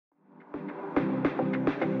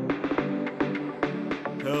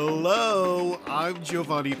Hello, I'm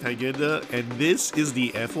Giovanni Panginda, and this is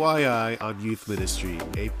the FYI on Youth Ministry,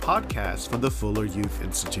 a podcast from the Fuller Youth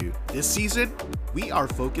Institute. This season, we are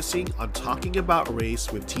focusing on talking about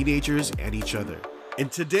race with teenagers and each other. In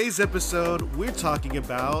today's episode, we're talking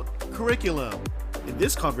about curriculum. In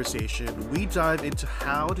this conversation, we dive into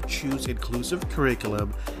how to choose inclusive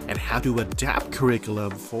curriculum and how to adapt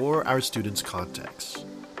curriculum for our students' context.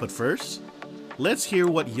 But first, let's hear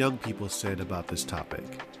what young people said about this topic.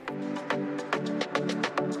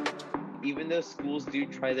 Even though schools do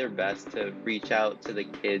try their best to reach out to the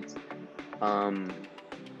kids,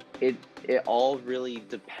 it all really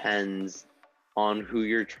depends on who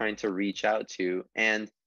you're trying to reach out to. And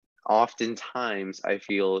oftentimes I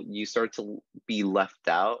feel you start to be left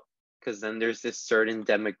out because then there's this certain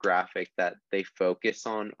demographic that they focus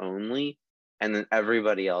on only, and then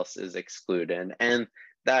everybody else is excluded. And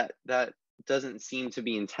that doesn't seem to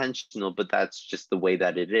be intentional, but that's just the way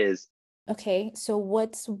that it is. Okay, so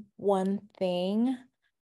what's one thing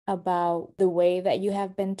about the way that you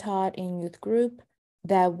have been taught in youth group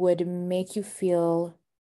that would make you feel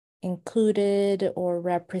included or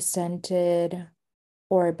represented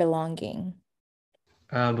or belonging?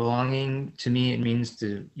 Belonging to me, it means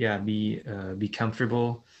to be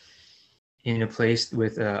comfortable in a place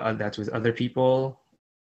with that's with other people.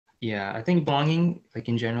 Yeah, I think belonging, like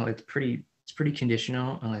in general, it's pretty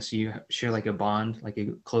conditional unless you share like a bond, like a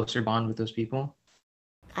closer bond with those people.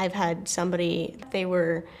 I've had somebody, they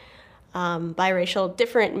were biracial,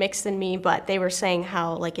 different mix than me, but they were saying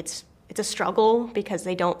how like it's a struggle because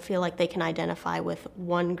they don't feel like they can identify with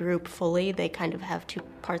one group fully. They kind of have two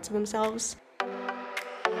parts of themselves.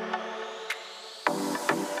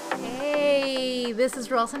 Hey, this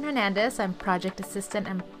is Roslyn Hernández. I'm project assistant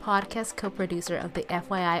and podcast co-producer of the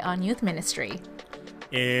FYI on Youth Ministry.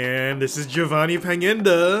 And this is Giovanni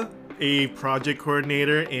Panginda, a project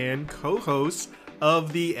coordinator and co-host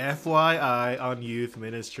of the FYI on Youth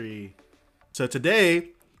Ministry. So today,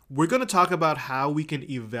 we're going to talk about how we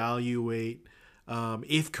can evaluate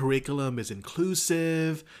if curriculum is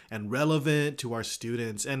inclusive and relevant to our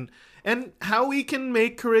students, and how we can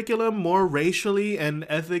make curriculum more racially and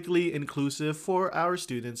ethically inclusive for our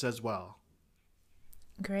students as well.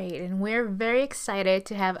 Great, and we're very excited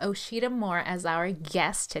to have Osheta Moore as our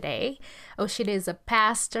guest today. Osheta is a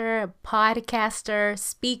pastor, a podcaster,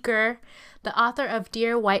 speaker, the author of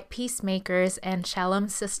Dear White Peacemakers and Shalom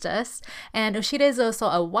Sisters, and Osheta is also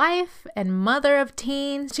a wife and mother of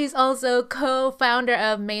teens. She's also co-founder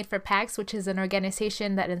of Made for PACS, which is an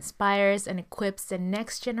organization that inspires and equips the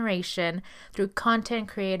next generation through content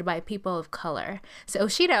created by people of color. So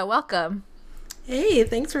Osheta, welcome. Hey,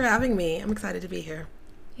 thanks for having me. I'm excited to be here.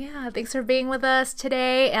 Yeah, thanks for being with us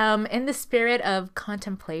today. In the spirit of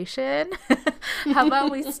contemplation, how about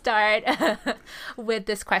we start with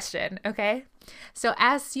this question, okay? So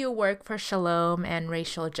as you work for Shalom and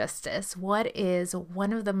racial justice, what is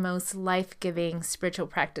one of the most life-giving spiritual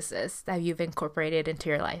practices that you've incorporated into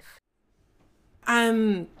your life?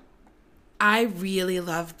 I really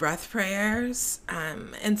love breath prayers.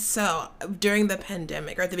 And so during the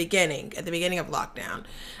pandemic, or at the beginning of lockdown,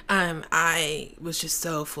 I was just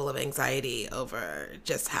so full of anxiety over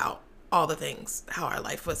just how our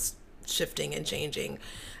life was shifting and changing.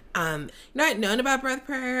 I'd known about breath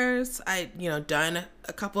prayers. I'd, done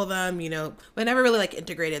a couple of them, but never really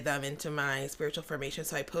integrated them into my spiritual formation.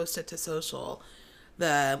 So I posted to social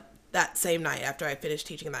that same night after I finished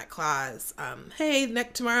teaching that class, hey,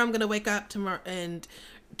 tomorrow I'm going to wake up tomorrow and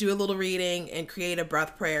do a little reading and create a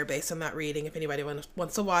breath prayer based on that reading. If anybody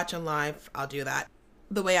wants to watch on live, I'll do that.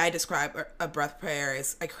 The way I describe a breath prayer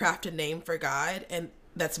is I craft a name for God and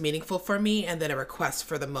that's meaningful for me, and then a request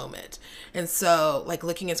for the moment. And so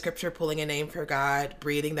looking at scripture, pulling a name for God,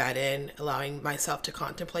 breathing that in, allowing myself to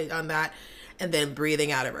contemplate on that, and then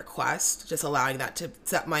breathing out a request, just allowing that to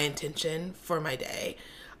set my intention for my day.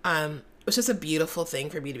 It's just a beautiful thing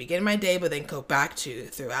for me to begin my day, but then go back to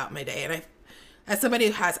throughout my day. And as somebody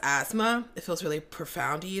who has asthma, it feels really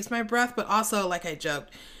profound to use my breath, but also, like I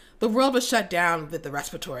joked, the world was shut down with the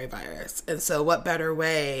respiratory virus. And so what better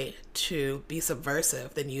way to be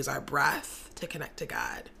subversive than use our breath to connect to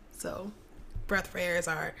God? So breath prayers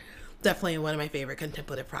are definitely one of my favorite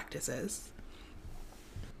contemplative practices.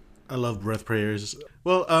 I love breath prayers.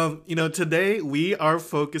 Well, today we are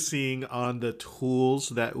focusing on the tools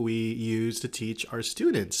that we use to teach our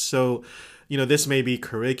students. So, this may be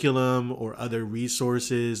curriculum or other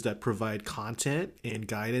resources that provide content and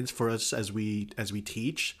guidance for us as we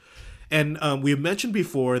teach. And we've mentioned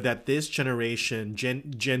before that this generation,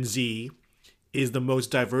 Gen Z, is the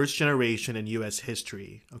most diverse generation in US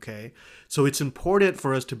history, okay? So it's important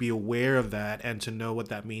for us to be aware of that and to know what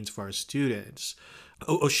that means for our students.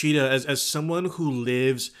 Osheta, as someone who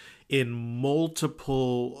lives in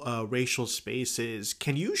multiple racial spaces,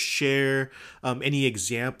 can you share any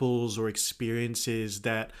examples or experiences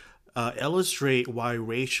that illustrate why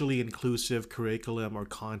racially inclusive curriculum or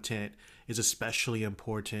content is especially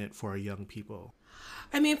important for our young people?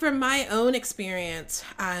 I mean, from my own experience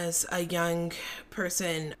as a young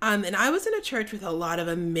person, and I was in a church with a lot of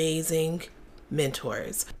amazing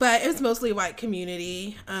mentors, but it was mostly white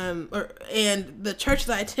community, and the church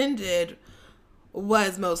that I attended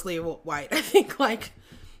was mostly white. I think like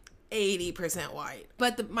 80% white.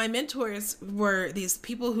 But my mentors were these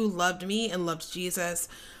people who loved me and loved Jesus,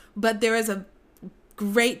 but there is a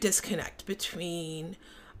great disconnect between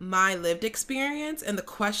my lived experience and the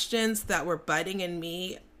questions that were budding in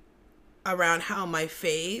me around how my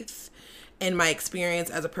faith and my experience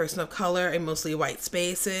as a person of color in mostly white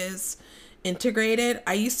spaces integrated.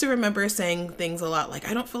 I used to remember saying things a lot like,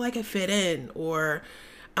 I don't feel like I fit in, or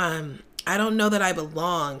I don't know that I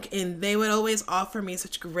belong. And they would always offer me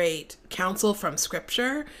such great counsel from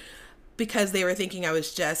scripture because they were thinking I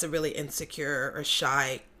was just a really insecure or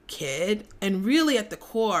shy kid. And really at the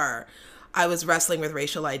core, I was wrestling with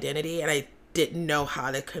racial identity, and I didn't know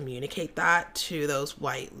how to communicate that to those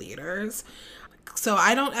white leaders. So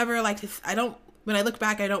I don't ever like to, when I look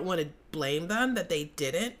back, I don't want to blame them that they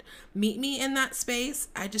didn't meet me in that space.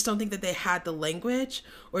 I just don't think that they had the language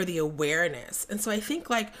or the awareness. And so I think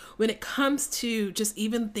like when it comes to just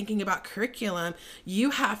even thinking about curriculum, you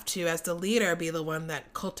have to, as the leader, be the one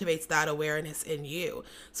that cultivates that awareness in you.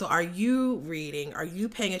 So are you reading? Are you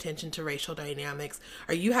paying attention to racial dynamics?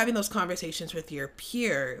 Are you having those conversations with your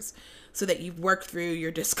peers so that you've worked through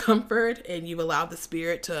your discomfort and you've allowed the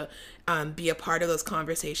Spirit to be a part of those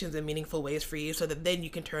conversations in meaningful ways for you, so that then you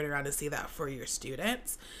can turn around and see that for your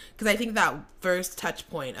students? Because I think that first touch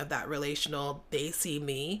point of that relational, they see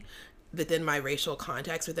me within my racial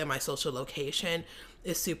context, within my social location,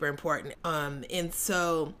 is super important. And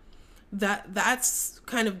so that's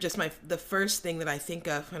kind of just the first thing that I think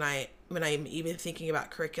of when I'm even thinking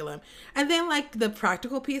about curriculum. And then like the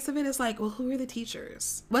practical piece of it is like, well, who are the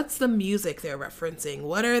teachers? What's the music they're referencing?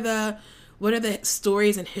 What are the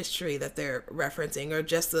stories and history that they're referencing? Or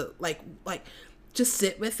just just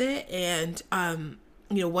sit with it. And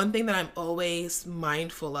one thing that I'm always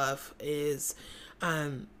mindful of is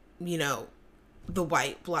the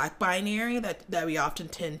white black binary that we often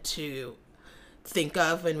tend to think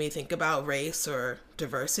of when we think about race or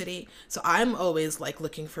diversity. So I'm always like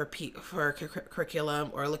looking for curriculum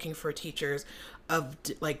or looking for teachers of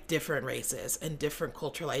like different races and different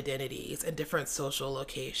cultural identities and different social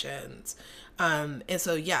locations. And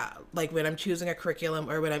so, yeah, like when I'm choosing a curriculum,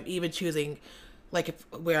 or when I'm even choosing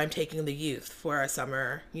where I'm taking the youth for a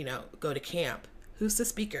summer, go to camp, who's the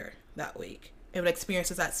speaker that week? And what experience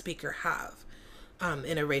does that speaker have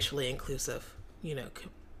in a racially inclusive,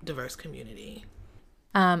 diverse community?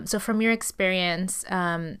 So from your experience,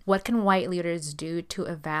 what can white leaders do to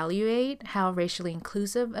evaluate how racially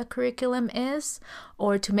inclusive a curriculum is,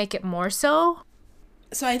 or to make it more so?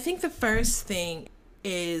 So I think the first thing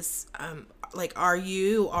is, are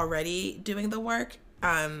you already doing the work?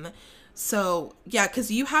 So yeah,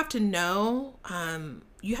 because you have to know,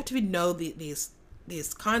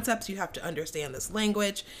 these concepts. You have to understand this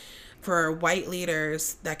language. For white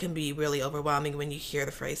leaders, that can be really overwhelming when you hear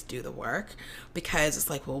the phrase "do the work," because it's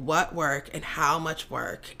like, well, what work and how much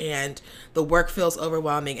work? And the work feels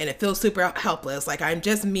overwhelming and it feels super helpless. Like, I'm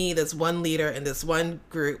just me, this one leader in this one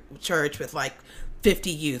group church with like 50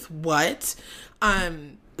 youth. What?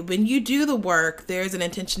 When you do the work, there's an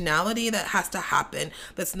intentionality that has to happen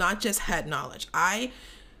that's not just head knowledge. I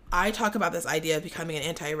talk about this idea of becoming an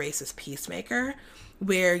anti-racist peacemaker,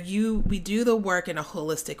 where we do the work in a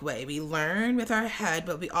holistic way. We learn with our head,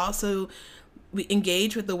 but we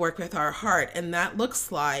engage with the work with our heart. And that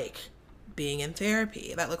looks like being in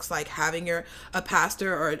therapy. That looks like having a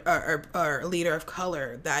pastor or a leader of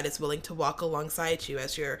color that is willing to walk alongside you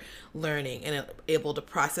as you're learning and able to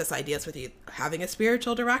process ideas with you. Having a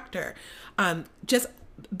spiritual director. Just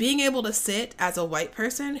being able to sit as a white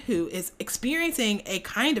person who is experiencing a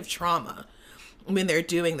kind of trauma when they're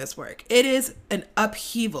doing this work. It is an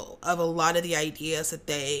upheaval of a lot of the ideas that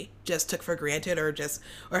they just took for granted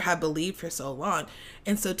or have believed for so long.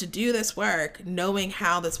 And so to do this work, knowing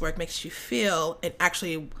how this work makes you feel and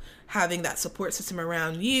actually having that support system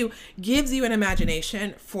around you gives you an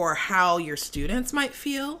imagination for how your students might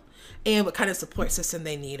feel and what kind of support system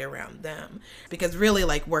they need around them. Because really,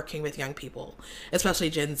 like, working with young people, especially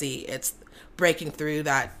Gen Z, it's breaking through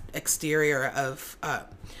that exterior of,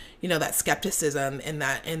 that skepticism and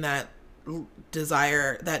that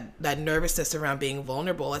desire, that nervousness around being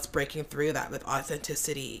vulnerable. It's breaking through that with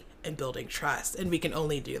authenticity and building trust. And we can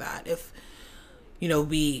only do that if,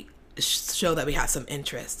 we show that we have some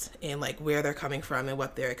interest in, like, where they're coming from and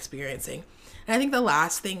what they're experiencing. And I think the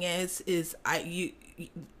last thing is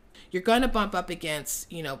you're going to bump up against,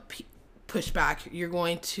 pushback. You're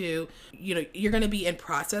going to be in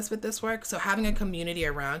process with this work. So having a community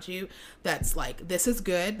around you that's like, this is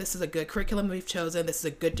good. This is a good curriculum we've chosen. This is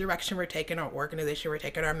a good direction we're taking our organization. We're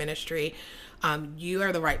taking our ministry. You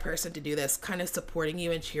are the right person to do this. Kind of supporting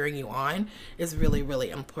you and cheering you on is really, really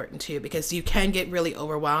important too, because you can get really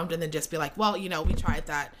overwhelmed and then just be like, well, we tried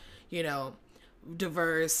that,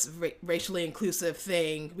 diverse, racially inclusive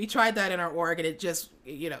thing. We tried that in our org and it just,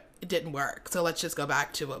 it didn't work. So let's just go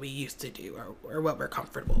back to what we used to do or what we're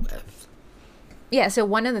comfortable with. Yeah, so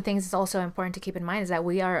one of the things that's also important to keep in mind is that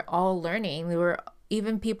we are all learning.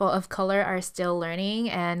 Even people of color are still learning,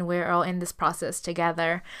 and we're all in this process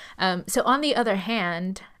together. So on the other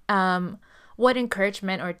hand, what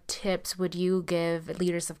encouragement or tips would you give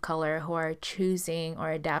leaders of color who are choosing or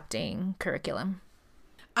adapting curriculum?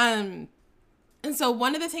 And so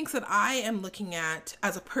one of the things that I am looking at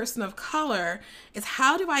as a person of color is,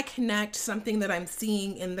 how do I connect something that I'm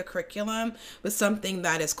seeing in the curriculum with something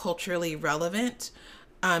that is culturally relevant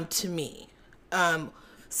to me?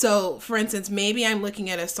 So for instance, maybe I'm looking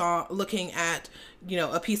at a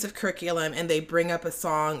piece of curriculum and they bring up a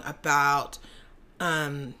song about,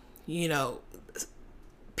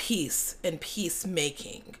 peace and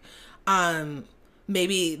peacemaking.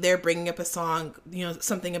 Maybe they're bringing up a song,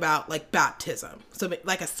 something about like baptism. So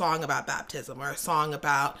like a song about baptism, or a song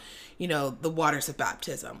about, the waters of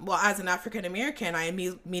baptism. Well, as an African American, I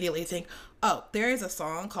immediately think, oh, there is a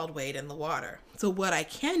song called Wade in the Water. So what I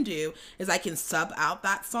can do is I can sub out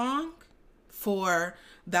that song for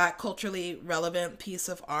that culturally relevant piece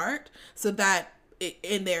of art, so that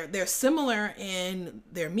they're similar in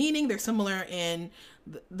their meaning, they're similar in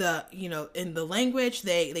in the language,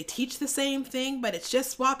 they teach the same thing, but it's just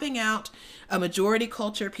swapping out a majority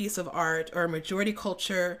culture piece of art or a majority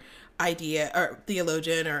culture idea or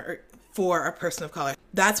theologian or for a person of color.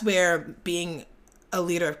 That's where being a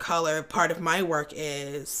leader of color, part of my work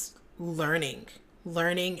is learning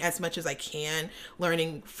as much as I can,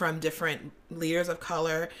 learning from different leaders of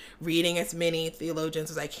color, reading as many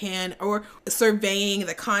theologians as I can, or surveying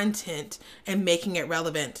the content and making it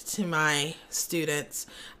relevant to my students.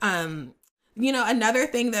 Another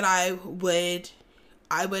thing that I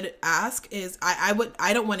would ask is,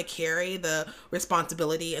 I don't want to carry the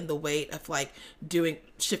responsibility and the weight of like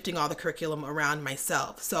shifting all the curriculum around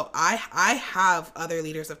myself. So I have other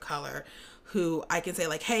leaders of color who I can say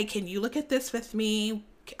like, hey, can you look at this with me?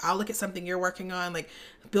 I'll look at something you're working on, like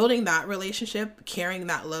building that relationship, carrying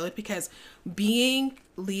that load, because being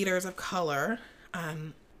leaders of color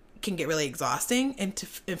can get really exhausting and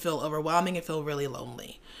feel overwhelming and feel really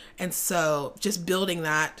lonely. And so just building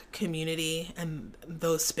that community and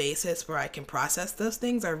those spaces where I can process those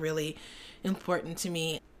things are really important to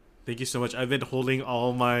me. Thank you so much. I've been holding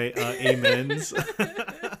all my amens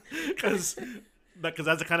because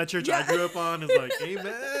that's the kind of church I grew up on. It's like,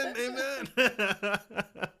 amen, amen.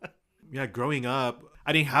 Yeah, growing up,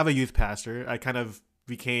 I didn't have a youth pastor. I kind of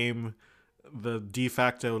became the de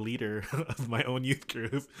facto leader of my own youth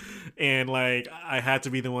group. And like, I had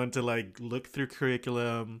to be the one to like look through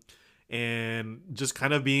curriculum and just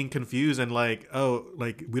kind of being confused and like, oh,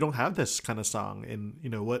 like we don't have this kind of song. And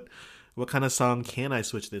what kind of song can I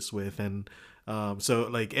switch this with? And so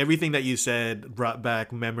like everything that you said brought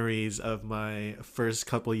back memories of my first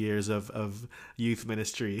couple years of youth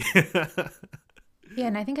ministry. Yeah,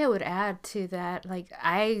 and I think I would add to that, like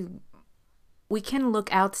we can look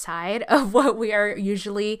outside of what we are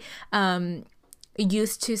usually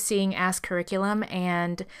used to seeing as curriculum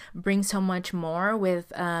and bring so much more with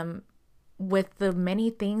the many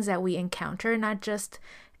things that we encounter, not just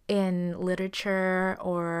in literature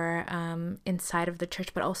or inside of the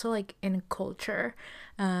church, but also like in culture.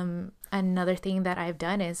 Another thing that I've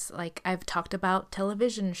done is like I've talked about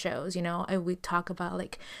television shows, we talk about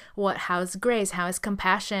like how is grace, how is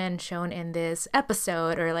compassion shown in this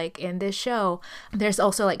episode or like in this show. There's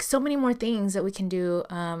also like so many more things that we can do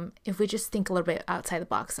if we just think a little bit outside the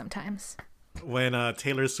box sometimes. When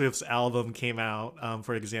Taylor Swift's album came out,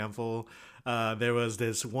 for example, there was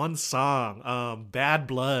this one song, Bad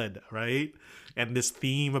Blood, right? And this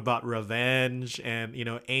theme about revenge and,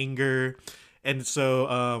 anger. And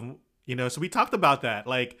so So we talked about that.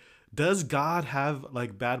 Like, does God have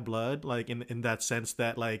like bad blood? Like in that sense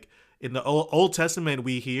that like in the Old Testament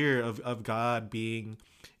we hear of God being,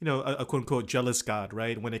 a quote unquote jealous God,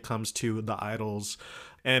 right? When it comes to the idols.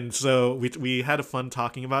 And so we had a fun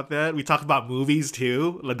talking about that. We talked about movies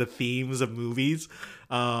too, like the themes of movies.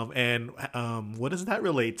 What does that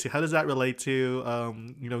relate to? How does that relate to,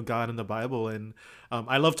 God in the Bible? And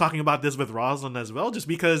I love talking about this with Roslyn as well, just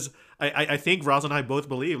because I think Roslyn and I both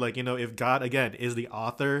believe, like, if God, again, is the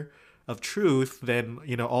author of truth, then,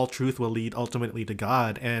 all truth will lead ultimately to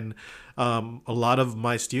God. And a lot of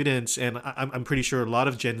my students, and I'm pretty sure a lot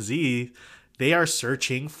of Gen Z, they are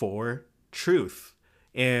searching for truth.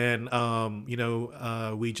 And,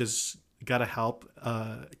 we just got to help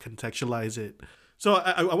contextualize it. So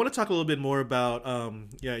I want to talk a little bit more about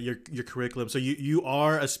your curriculum. So you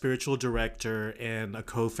are a spiritual director and a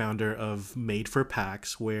co-founder of Made for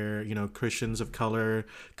PAX, where Christians of color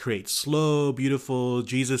create slow, beautiful,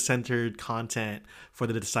 Jesus-centered content for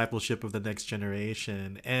the discipleship of the next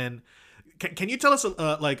generation. And can you tell us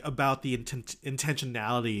about the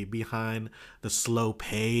intentionality behind the slow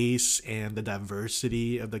pace and the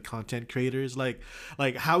diversity of the content creators? Like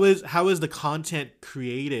how is the content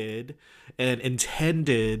created and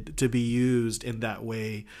intended to be used in that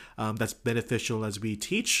way that's beneficial as we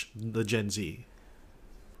teach the Gen Z?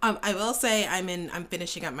 I will say I'm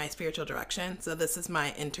finishing up my spiritual direction, so this is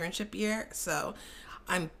my internship year. So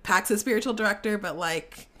I'm PAX's spiritual director, but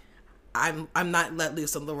like, I'm not let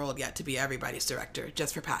loose on the world yet to be everybody's director,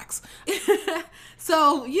 just for PAX.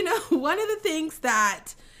 So, one of the things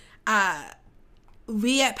that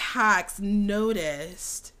we at PAX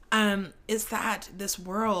noticed is that this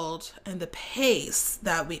world and the pace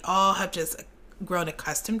that we all have just grown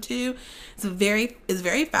accustomed to is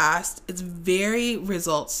very fast. It's very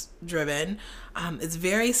results driven. It's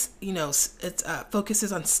very, it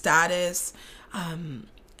focuses on status.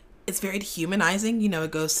 It's very dehumanizing.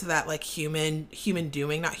 It goes to that like human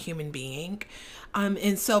doing, not human being.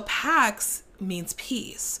 And so PAX means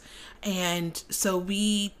peace. And so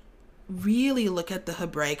we really look at the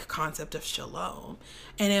Hebraic concept of shalom.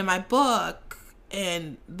 And in my book,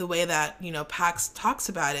 and the way that, PAX talks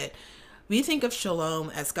about it, we think of shalom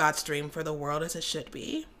as God's dream for the world as it should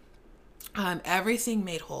be. Everything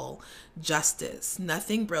made whole, justice,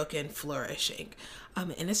 nothing broken, flourishing.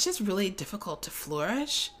 And it's just really difficult to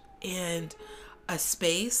flourish in a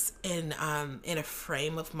space, in a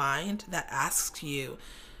frame of mind that asks you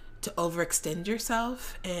to overextend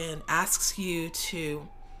yourself and asks you to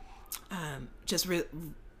just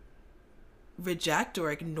reject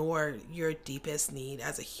or ignore your deepest need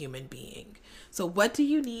as a human being. So what do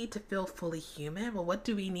you need to feel fully human? Well, what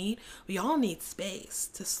do we need? We all need space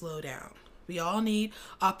to slow down. We all need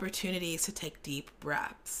opportunities to take deep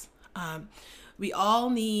breaths. We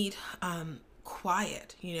all need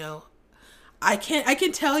quiet. I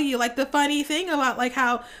can tell you like the funny thing about like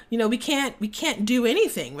how, we can't do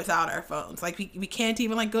anything without our phones. Like we can't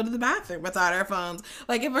even like go to the bathroom without our phones.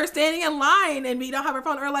 Like if we're standing in line and we don't have our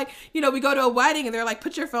phone, or like, we go to a wedding and they're like,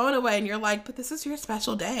 put your phone away, and you're like, but this is your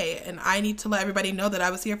special day. And I need to let everybody know that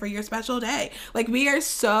I was here for your special day. Like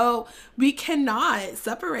we cannot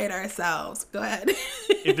separate ourselves. Go ahead.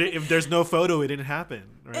 If there's no photo, it didn't happen.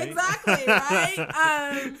 Right? Exactly,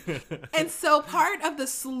 right? And so part of the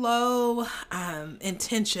slow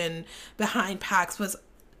intention behind PAX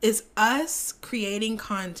is us creating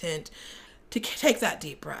content to take that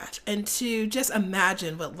deep breath and to just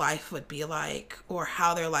imagine what life would be like, or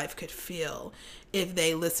how their life could feel if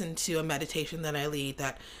they listen to a meditation that I lead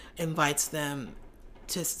that invites them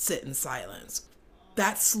to sit in silence.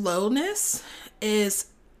 That slowness is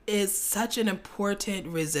such an important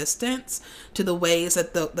resistance to the ways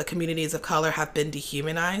that the communities of color have been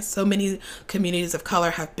dehumanized. So many communities of color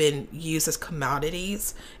have been used as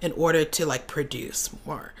commodities in order to like produce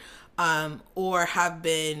more, or have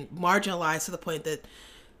been marginalized to the point that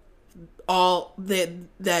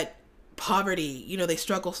that poverty, they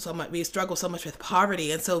struggle so much. We struggle so much with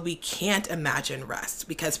poverty, and so we can't imagine rest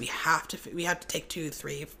because we have to take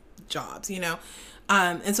 2-3 jobs,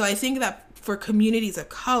 and so I think that for communities of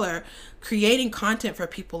color, creating content for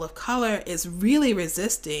people of color is really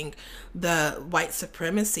resisting the white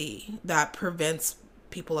supremacy that prevents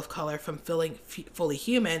people of color from feeling fully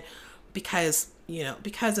human, because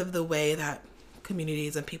of the way that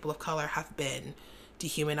communities and people of color have been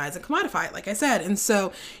dehumanized and commodified, like I said. And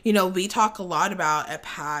so, we talk a lot about at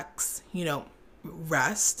PAX,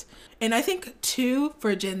 rest. And I think too,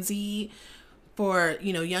 for Gen Z, for,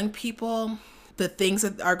 young people, the things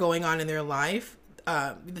that are going on in their life,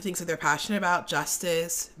 the things that they're passionate about,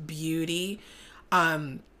 justice, beauty,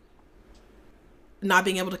 not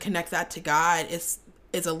being able to connect that to God is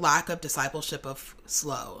a lack of discipleship of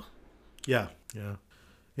slow. Yeah.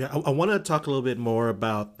 I want to talk a little bit more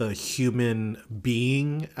about the human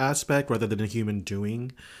being aspect rather than the human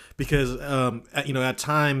doing, because at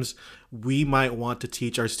times we might want to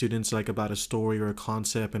teach our students like about a story or a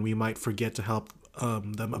concept, and we might forget to help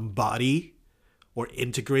them embody or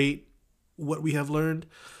integrate what we have learned.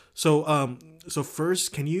 So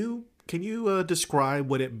first, can you describe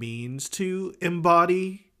what it means to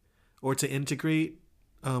embody or to integrate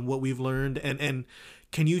what we've learned, and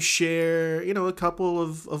can you share, a couple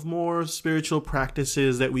of more spiritual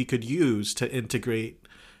practices that we could use to integrate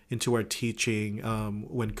into our teaching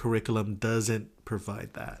when curriculum doesn't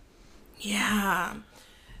provide that? Yeah.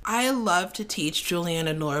 I love to teach Julian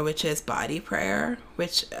and Norwich's body prayer,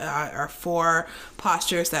 which are 4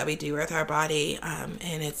 postures that we do with our body.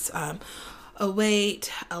 And it's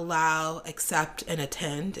await, allow, accept, and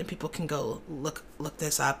attend. And people can go look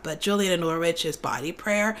this up. But Julian and Norwich's body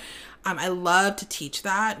prayer, I love to teach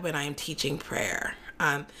that when I'm teaching prayer.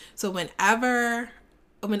 So whenever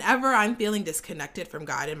I'm feeling disconnected from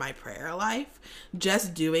God in my prayer life,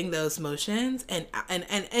 just doing those motions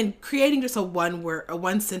and creating just a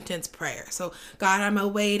one sentence prayer. So God, I'm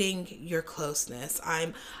awaiting your closeness.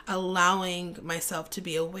 I'm allowing myself to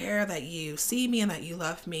be aware that you see me and that you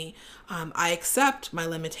love me. I accept my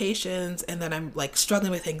limitations and that I'm like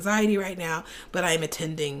struggling with anxiety right now, but I'm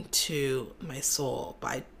attending to my soul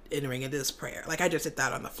by entering into this prayer. Like I just did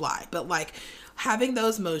that on the fly, but like having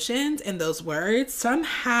those motions and those words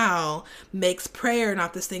somehow makes prayer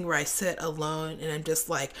not this thing where I sit alone and I'm just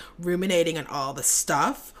like ruminating on all the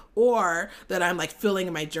stuff, or that I'm like filling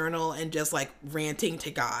in my journal and just like ranting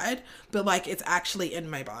to God, but like it's actually in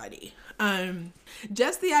my body.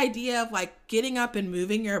 Just the idea of like getting up and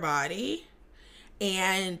moving your body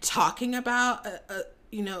and talking about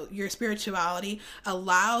your spirituality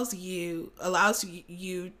allows you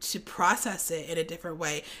to process it in a different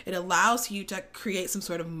way. It allows you to create some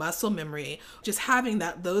sort of muscle memory. Just having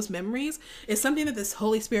those memories is something that this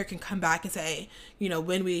Holy Spirit can come back and say,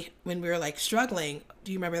 when we were like struggling,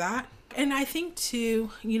 do you remember that? And I think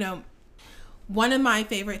too, one of my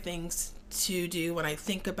favorite things to do when I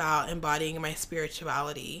think about embodying my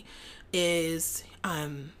spirituality is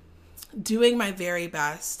doing my very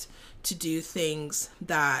best to do things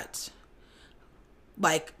that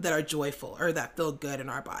are joyful or that feel good in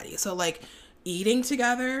our body. So like eating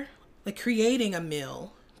together, like creating a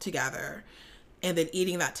meal together and then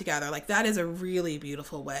eating that together, like that is a really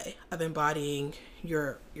beautiful way of embodying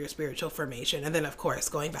your spiritual formation. And then of course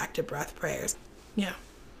going back to breath prayers. Yeah.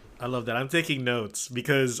 I love that. I'm taking notes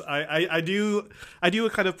because I do a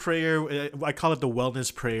kind of prayer. I call it the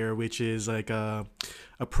wellness prayer, which is like a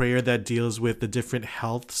prayer that deals with the different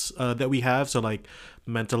healths that we have. So like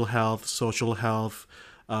mental health, social health,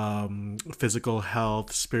 physical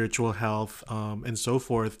health, spiritual health, and so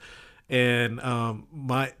forth. And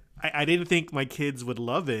I didn't think my kids would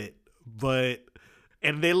love it,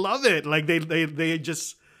 and they love it. Like they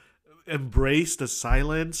just embrace the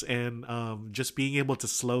silence and just being able to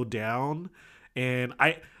slow down. And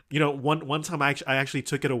one time I actually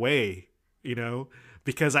took it away,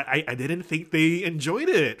 because I didn't think they enjoyed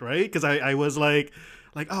it, right? Because I was like,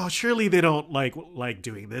 oh, surely they don't like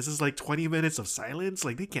doing this. It's like 20 minutes of silence,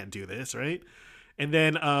 like they can't do this, right? And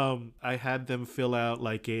then I had them fill out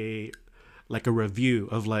like a review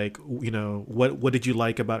of like, what did you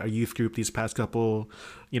like about our youth group these past couple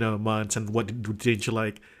months, and what didn't you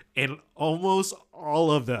like? And almost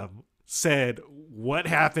all of them said, what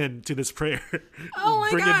happened to this prayer? Oh my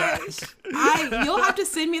Bring gosh. it back. You'll have to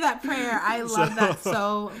send me that prayer. I love that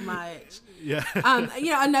so much. Yeah.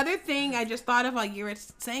 Another thing I just thought of while you were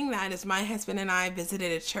saying that is my husband and I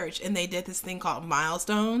visited a church and they did this thing called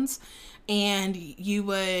milestones. And you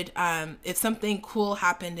would, if something cool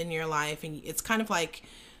happened in your life, and it's kind of like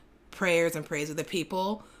prayers and praise of the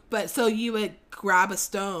people. But so you would grab a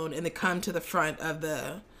stone and then come to the front of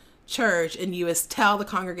the church and you would tell the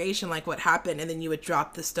congregation like what happened, and then you would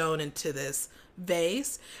drop the stone into this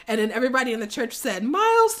vase, and then everybody in the church said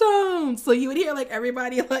milestones, so you would hear like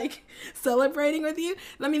everybody like celebrating with you.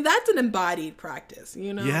 I mean, that's an embodied practice,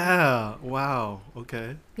 Yeah. Wow.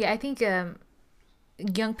 Okay. Yeah, I think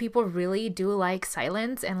young people really do like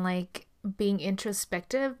silence and like being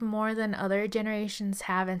introspective more than other generations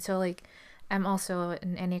have. And so like I'm also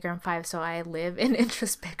an Enneagram 5, so I live in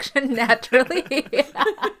introspection naturally.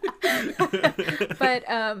 But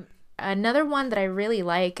another one that I really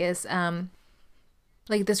like is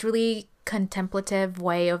like this really contemplative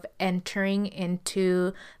way of entering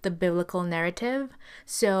into the biblical narrative.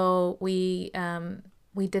 So we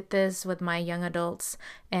we did this with my young adults,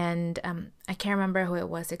 and I can't remember who it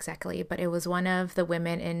was exactly, but it was one of the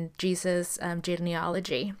women in Jesus'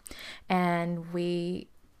 genealogy, and we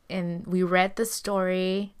read the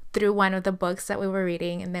story through one of the books that we were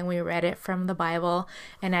reading, and then we read it from the Bible.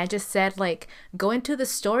 And I just said, like, go into the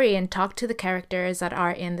story and talk to the characters that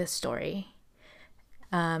are in the story.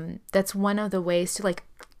 That's one of the ways to, like,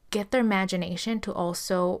 get their imagination to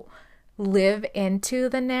also live into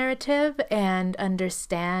the narrative and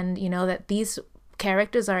understand, you know, that these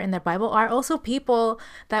characters are in the Bible are also people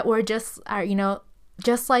that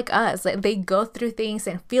just like us. Like, they go through things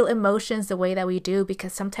and feel emotions the way that we do,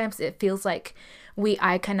 because sometimes it feels like we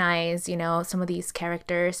iconize, you know, some of these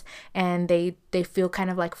characters, and they feel kind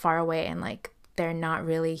of like far away and like they're not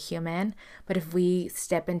really human. But if we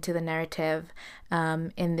step into the narrative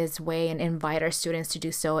in this way and invite our students to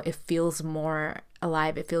do so, it feels more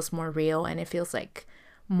alive, it feels more real, and it feels like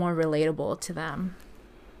more relatable to them.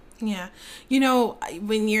 Yeah. You know,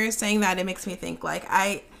 when you're saying that, it makes me think, like,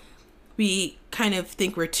 we kind of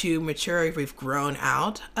think we're too mature if we've grown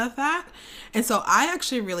out of that. And so I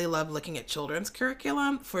actually really love looking at children's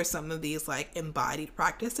curriculum for some of these, like, embodied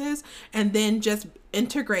practices, and then just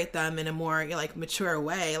integrate them in a more, like, mature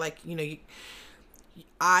way. Like, you know,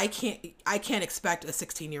 I can't expect a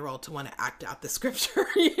 16-year-old to want to act out the scripture,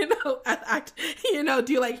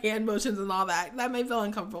 do like hand motions and all that. That may feel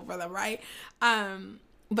uncomfortable for them, right?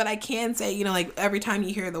 But I can say, you know, like, every time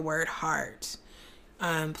you hear the word heart,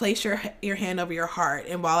 place your hand over your heart.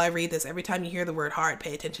 And while I read this, every time you hear the word heart,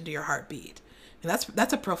 pay attention to your heartbeat. And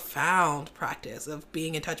that's a profound practice of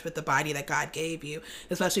being in touch with the body that God gave you,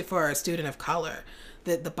 especially for a student of color.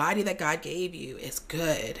 The body that God gave you is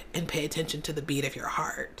good, and pay attention to the beat of your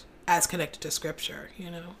heart as connected to scripture, you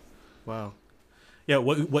know? Wow. Yeah,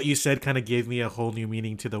 what you said kind of gave me a whole new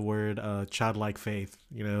meaning to the word childlike faith,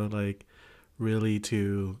 you know, like really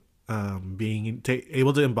to being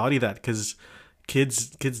able to embody that, because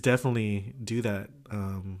kids definitely do that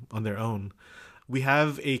on their own. We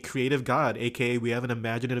have a creative God, aka we have an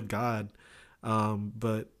imaginative God,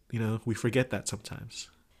 but, you know, we forget that sometimes.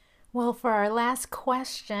 Well, for our last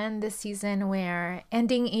question this season, we're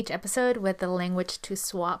ending each episode with the language to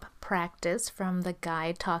swap practice from the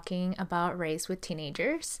guide talking about race with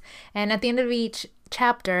teenagers. And at the end of each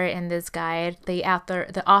chapter in this guide, the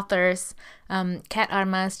authors, Kat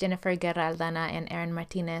Armas, Jennifer Guerraldana, and Aaron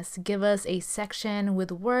Martinez, give us a section with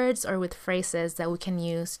words or with phrases that we can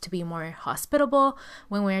use to be more hospitable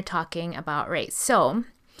when we're talking about race. So,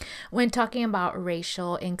 when talking about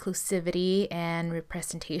racial inclusivity and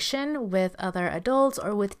representation with other adults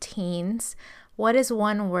or with teens, what is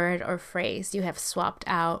one word or phrase you have swapped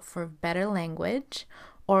out for better language,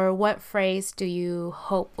 or what phrase do you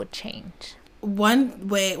hope would change?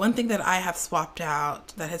 One thing that I have swapped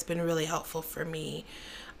out that has been really helpful for me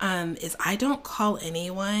is I don't call any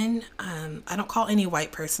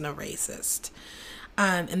white person a racist.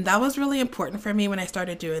 And that was really important for me when I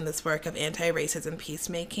started doing this work of anti-racism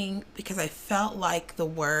peacemaking, because I felt like the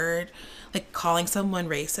word, like calling someone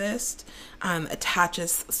racist,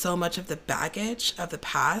 attaches so much of the baggage of the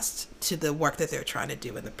past to the work that they're trying to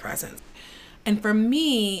do in the present. And for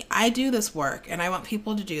me, I do this work, and I want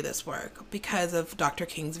people to do this work because of Dr.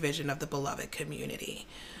 King's vision of the beloved community,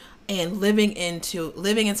 and living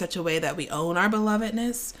in such a way that we own our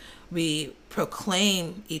belovedness, we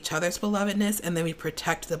proclaim each other's belovedness, and then we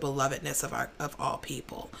protect the belovedness of all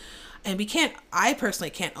people. And I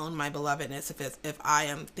personally can't own my belovedness if I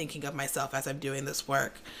am thinking of myself as I'm doing this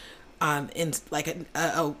work in like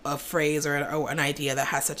a phrase or an idea that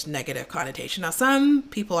has such negative connotation. Now, some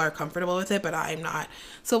people are comfortable with it, but I'm not.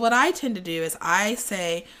 So what I tend to do is I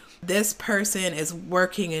say, this person is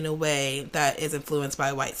working in a way that is influenced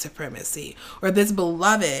by white supremacy, or this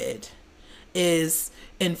beloved is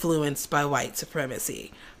influenced by white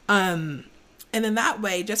supremacy. And then that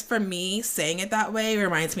way, just for me, saying it that way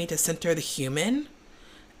reminds me to center the human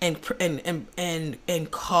and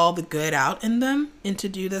call the good out in them and to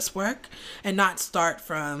do this work, and not start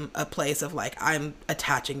from a place of like, I'm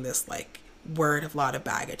attaching this like word of a lot of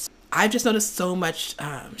baggage. I've just noticed so much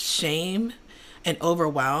shame and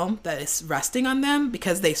overwhelm that is resting on them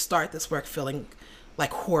because they start this work feeling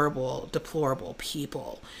like horrible, deplorable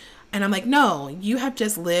people. And I'm like, no, you have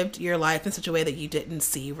just lived your life in such a way that you didn't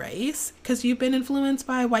see race because you've been influenced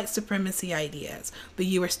by white supremacy ideas, but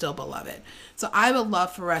you are still beloved. So I would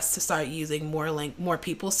love for us to start using more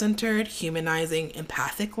people-centered, humanizing,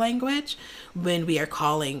 empathic language when we are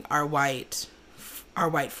calling our white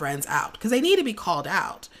friends out, because they need to be called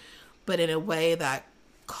out, but in a way that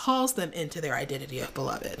calls them into their identity of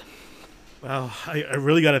beloved. Wow, I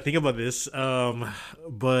really got to think about this.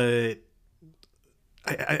 But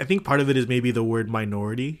I think part of it is maybe the word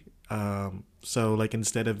minority. So like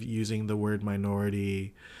instead of using the word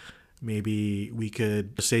minority, maybe we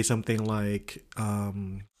could say something like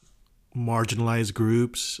marginalized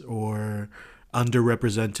groups or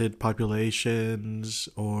underrepresented populations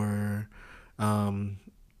or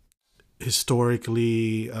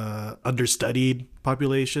historically understudied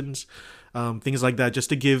populations, things like that, just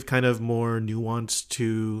to give kind of more nuance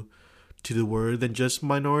to the word than just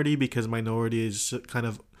minority, because minority is kind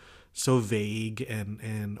of so vague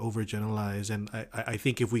and overgeneralized. And I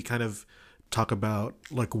think if we kind of talk about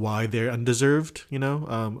like why they're undeserved,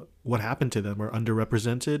 what happened to them, or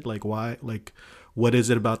underrepresented, like why, like what is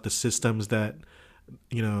it about the systems that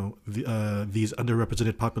these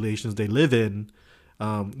underrepresented populations they live in,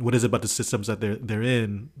 what is it about the systems that they're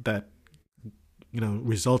in that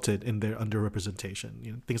resulted in their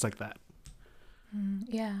underrepresentation, things like that.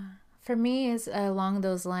 Yeah, for me is along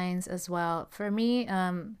those lines as well. For me,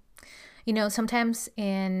 sometimes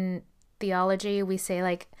in theology we say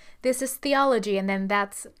like this is theology, and then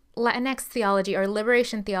that's Latinx theology or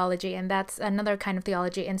liberation theology, and that's another kind of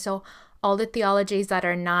theology. And so all the theologies that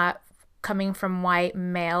are not coming from white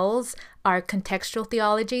males are contextual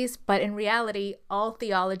theologies, but in reality all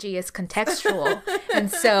theology is contextual.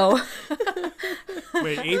 And so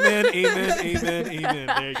wait, amen, there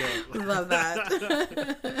you go. Love that.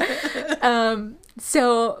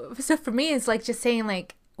 So for me it's like just saying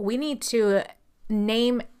like we need to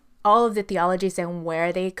name all of the theologies and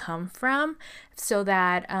where they come from, so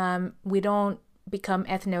that we don't become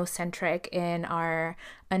ethnocentric in our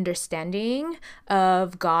understanding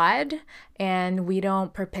of God, and we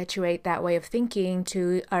don't perpetuate that way of thinking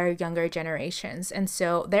to our younger generations. And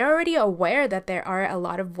so they're already aware that there are a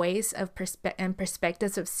lot of ways of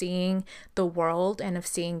perspectives of seeing the world and of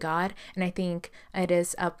seeing God. And I think it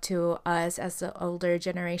is up to us as the older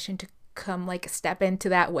generation to come like step into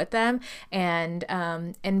that with them, and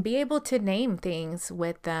be able to name things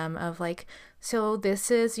with them of like, so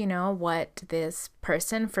this is what this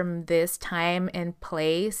person from this time and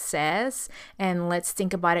place says, and let's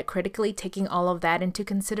think about it critically, taking all of that into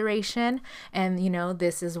consideration. And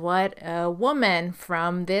this is what a woman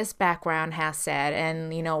from this background has said,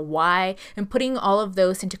 and why, and putting all of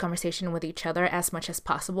those into conversation with each other as much as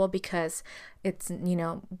possible, because it's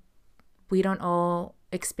we don't all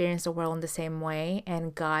experience the world in the same way,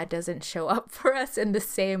 and God doesn't show up for us in the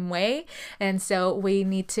same way. And so we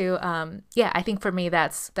need to I think for me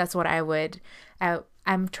that's what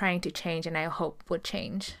I'm trying to change, and I hope would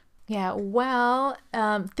change. Yeah, well,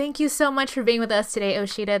 thank you so much for being with us today,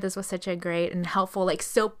 Osheta. This was such a great and helpful,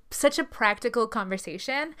 such a practical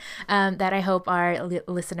conversation that I hope our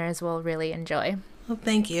listeners will really enjoy. Well,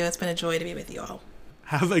 thank you. It's been a joy to be with you all.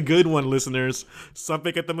 Have a good one, listeners.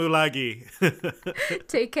 Sampai ketemu lagi.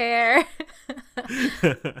 Take care.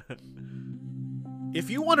 If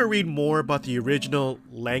you want to read more about the original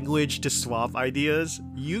language to swap ideas,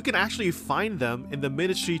 you can actually find them in the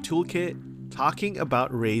ministry toolkit Talking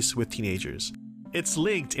About Race with Teenagers. It's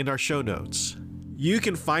linked in our show notes. You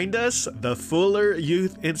can find us, the Fuller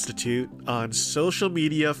Youth Institute, on social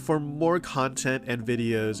media for more content and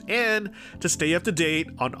videos, and to stay up to date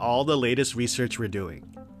on all the latest research we're doing.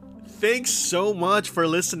 Thanks so much for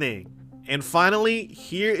listening. And finally,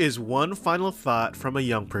 here is one final thought from a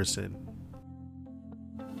young person.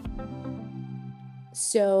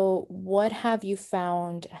 So, what have you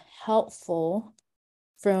found helpful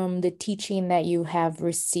from the teaching that you have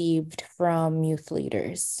received from youth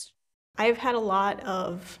leaders? I've had a lot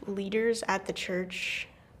of leaders at the church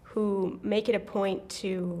who make it a point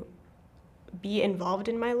to be involved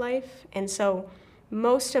in my life. And so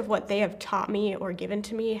most of what they have taught me or given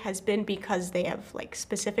to me has been because they have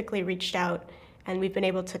specifically reached out, and we've been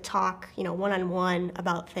able to talk, one-on-one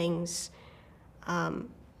about things. And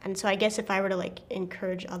so I guess if I were to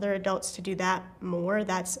encourage other adults to do that more,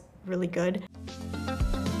 that's really good.